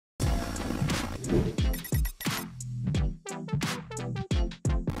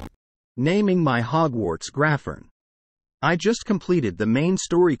Naming my Hogwarts Graphorn. I just completed the main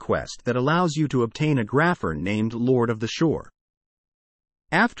story quest that allows you to obtain a Graphorn named Lord of the Shore.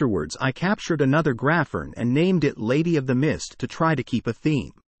 Afterwards I captured another Graphorn and named it Lady of the Mist to try to keep a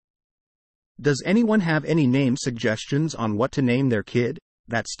theme. Does anyone have any name suggestions on what to name their kid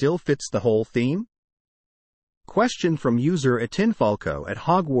that still fits the whole theme? Question from user Atinfalco at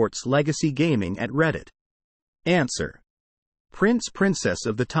Hogwarts Legacy Gaming at Reddit. Answer: Prince Princess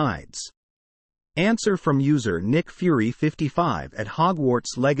of the Tides. Answer from user Nick Fury 55 at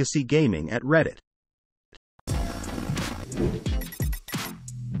Hogwarts Legacy Gaming at Reddit.